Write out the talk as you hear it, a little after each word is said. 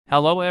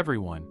Hello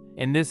everyone,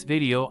 in this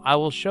video I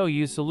will show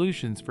you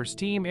solutions for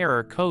Steam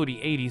error code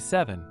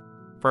E87.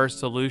 First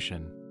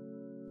solution.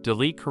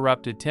 Delete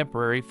corrupted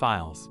temporary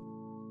files.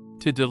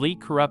 To delete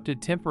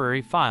corrupted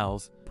temporary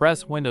files,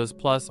 press Windows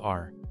plus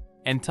R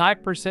and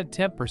type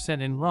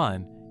 %temp% in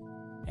run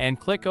and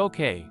click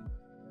OK.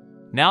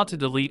 Now to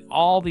delete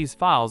all these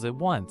files at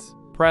once,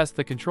 press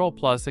the Ctrl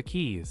plus A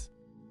keys.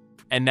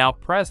 And now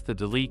press the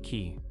delete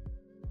key.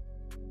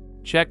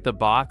 Check the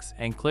box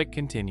and click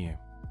continue.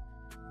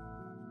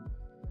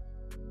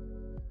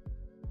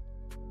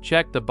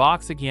 Check the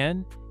box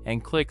again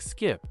and click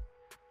skip.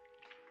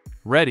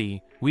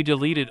 Ready, we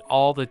deleted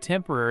all the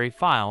temporary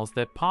files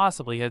that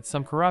possibly had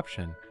some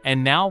corruption.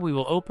 And now we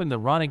will open the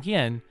run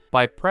again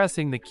by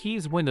pressing the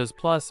keys Windows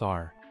plus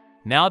R.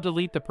 Now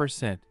delete the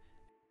 %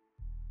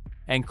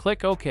 and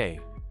click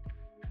OK.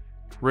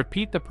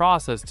 Repeat the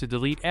process to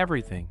delete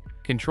everything.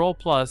 Ctrl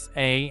plus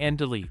A and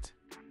delete.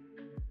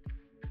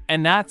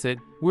 And that's it,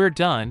 we're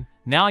done.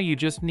 Now you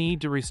just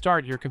need to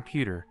restart your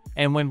computer.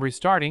 And when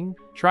restarting,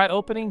 try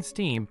opening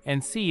Steam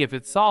and see if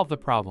it solved the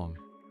problem.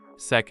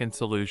 Second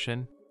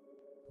solution.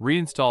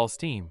 Reinstall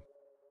Steam.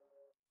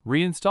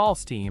 Reinstall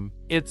Steam.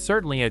 It's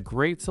certainly a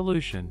great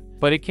solution,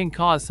 but it can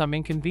cause some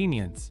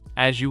inconvenience,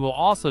 as you will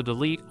also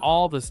delete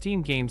all the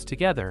Steam games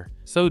together,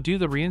 so do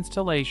the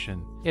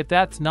reinstallation if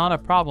that's not a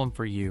problem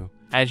for you,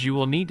 as you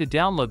will need to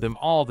download them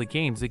all the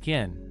games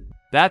again.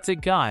 That's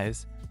it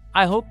guys.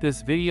 I hope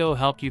this video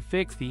helped you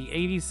fix the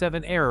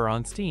E87 error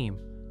on Steam.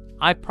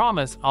 I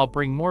promise I'll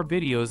bring more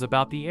videos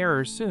about the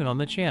error soon on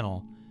the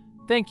channel.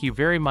 Thank you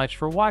very much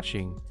for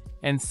watching,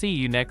 and see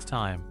you next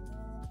time.